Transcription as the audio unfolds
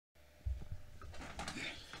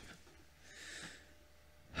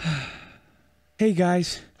Hey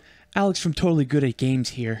guys, Alex from Totally Good at Games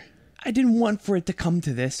here. I didn't want for it to come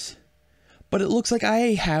to this, but it looks like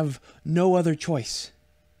I have no other choice.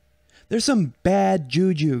 There's some bad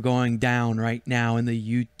juju going down right now in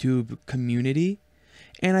the YouTube community,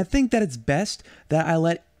 and I think that it's best that I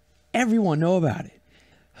let everyone know about it.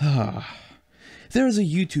 There's a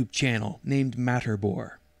YouTube channel named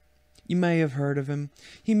MatterBoar. You may have heard of him.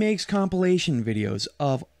 He makes compilation videos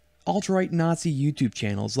of alt-right Nazi YouTube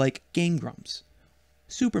channels like Game Grumps,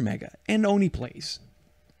 Super Mega, and Oni Plays.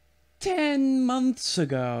 10 months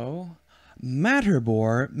ago,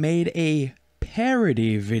 MatterBoar made a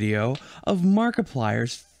parody video of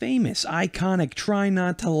Markiplier's famous, iconic Try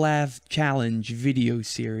Not to Laugh challenge video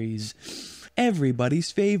series,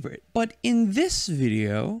 everybody's favorite. But in this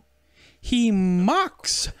video, he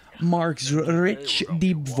mocks Mark's rich,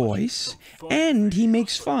 deep voice, and he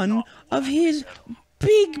makes fun of his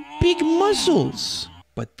big muscles.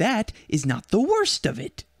 But that is not the worst of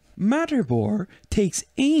it. MatterBoar takes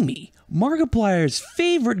Amy, Markiplier's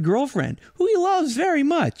favorite girlfriend, who he loves very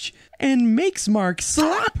much, and makes Mark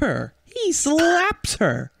slap her. He slaps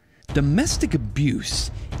her. Domestic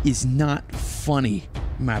abuse is not funny,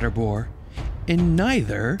 MatterBoar, and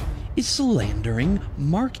neither is slandering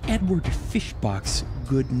Mark Edward Fishbach's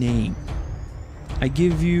good name. I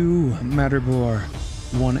give you, MatterBoar,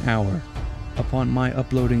 1 hour upon my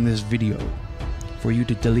uploading this video for you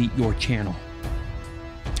to delete your channel.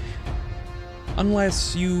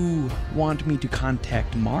 Unless you want me to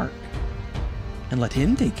contact Mark and let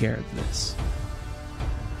him take care of this.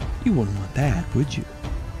 You wouldn't want that, would you?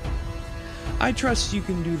 I trust you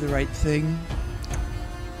can do the right thing.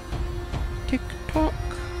 Tick-tock.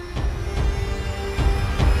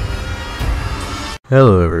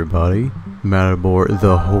 Hello everybody, MatterBoar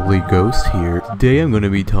the Holy Ghost here. Today I'm going to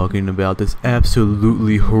be talking about this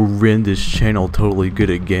absolutely horrendous channel Totally Good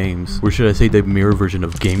at Games, or should I say the mirror version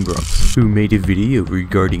of Game Grumps, who made a video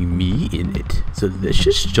regarding me in it. So let's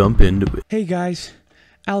just jump into it. Hey guys,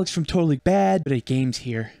 Alex from Totally Bad at Games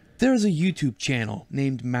here. There's a YouTube channel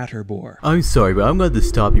named MatterBoar. I'm sorry, but I'm going to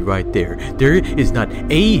stop you right there. There is not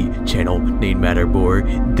a channel named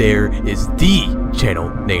MatterBoar. There is the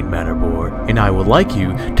channel named MatterBoar. And I would like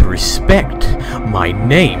you to respect my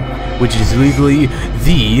name, which is legally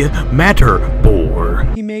the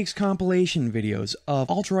MatterBoar. He makes compilation videos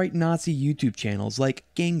of alt-right Nazi YouTube channels like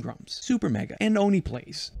Game Grumps, Super Mega, and Oni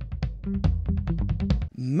Plays.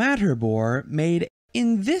 MatterBoar made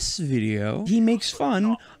in this video, he makes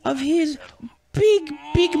fun of his big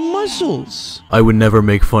muscles. I would never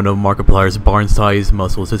make fun of Markiplier's barn-sized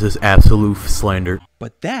muscles. This is absolute slander.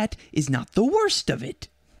 But that is not the worst of it.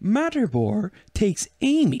 MatterBoar takes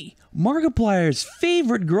Amy, Markiplier's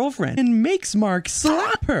favorite girlfriend, and makes Mark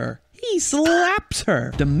slap her. He slaps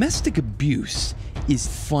her. Domestic abuse is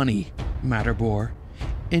funny, MatterBoar,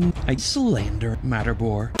 and I slander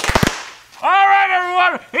MatterBoar. Alright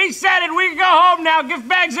everyone, he said it, we can go home now, gift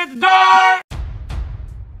bags at the door!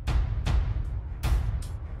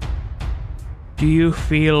 Do you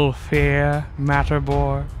feel fear,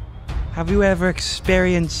 MatterBoar? Have you ever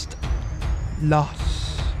experienced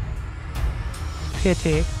loss?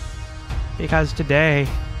 Pity? Because today,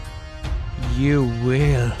 you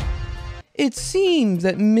will. It seems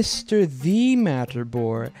that Mr. The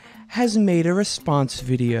MatterBoar has made a response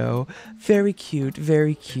video. Very cute,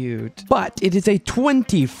 but it is a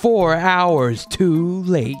 24 hours too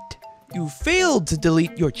late. You failed to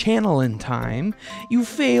delete your channel in time. You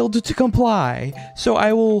failed to comply. So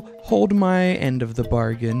I will hold my end of the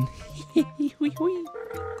bargain.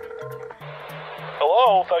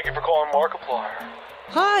 Hello, thank you for calling Markiplier.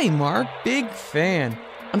 Hi, Mark. Big fan.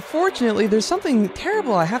 Unfortunately, there's something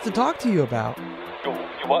terrible I have to talk to you about. You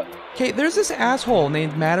what? Okay, there's this asshole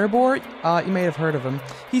named MatterBoar. You may have heard of him.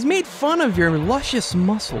 He's made fun of your luscious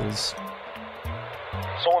muscles.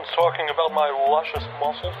 Someone's talking about my luscious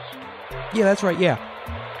muscles? Yeah, that's right, yeah.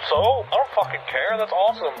 So? I don't fucking care, that's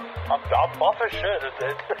awesome. I'm buff as shit.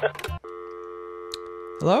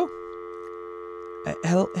 Hello?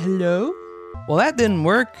 Hello? Well, that didn't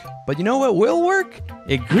work, but you know what will work?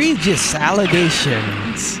 Egregious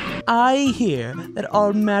allegations. I hear that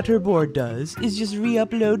all MatterBoar does is just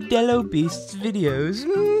re-upload Dello Beast's videos.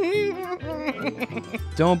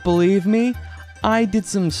 Don't believe me? I did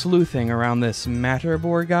some sleuthing around this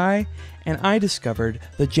MatterBoar guy, and I discovered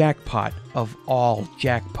the jackpot of all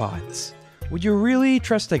jackpots. Would you really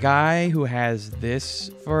trust a guy who has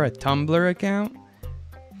this for a Tumblr account?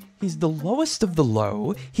 He's the lowest of the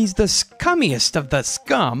low, he's the scummiest of the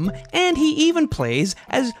scum, and he even plays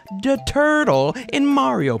as the turtle in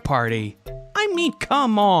Mario Party. I mean,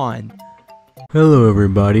 come on. Hello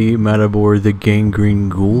everybody, MatterBoar the Gangrene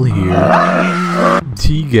Ghoul here.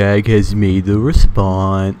 TGaG has made the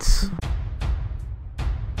response.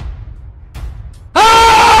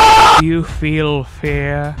 You feel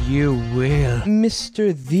fear? You will.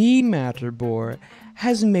 Mr. The MatterBoar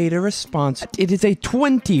has made a response. It is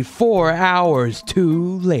 24 hours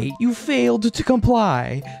too late. You failed to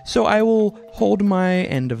comply, so I will hold my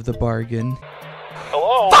end of the bargain.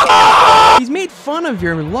 Hello? He's made fun of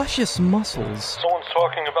your luscious muscles. Someone's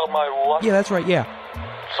talking about my lust. Yeah, that's right, yeah.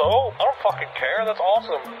 So? I don't fucking care. That's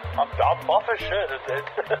awesome. I'm buff as shit.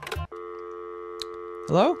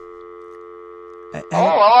 Hello?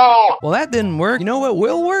 Hello? Well, that didn't work. You know what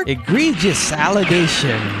will work? Egregious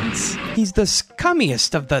allegations. He's the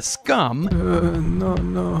scummiest of the scum.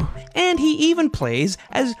 No. And he even plays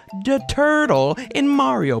as the turtle in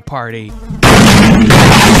Mario Party.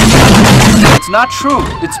 It's not true.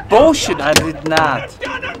 It's bullshit. I did not.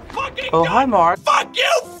 Oh, hi, Mark. Fuck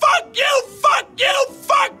you! Fuck you! Fuck you!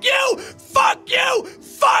 Fuck you! Fuck you!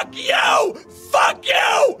 Fuck you! Fuck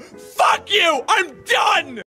you! Fuck you! I'm done!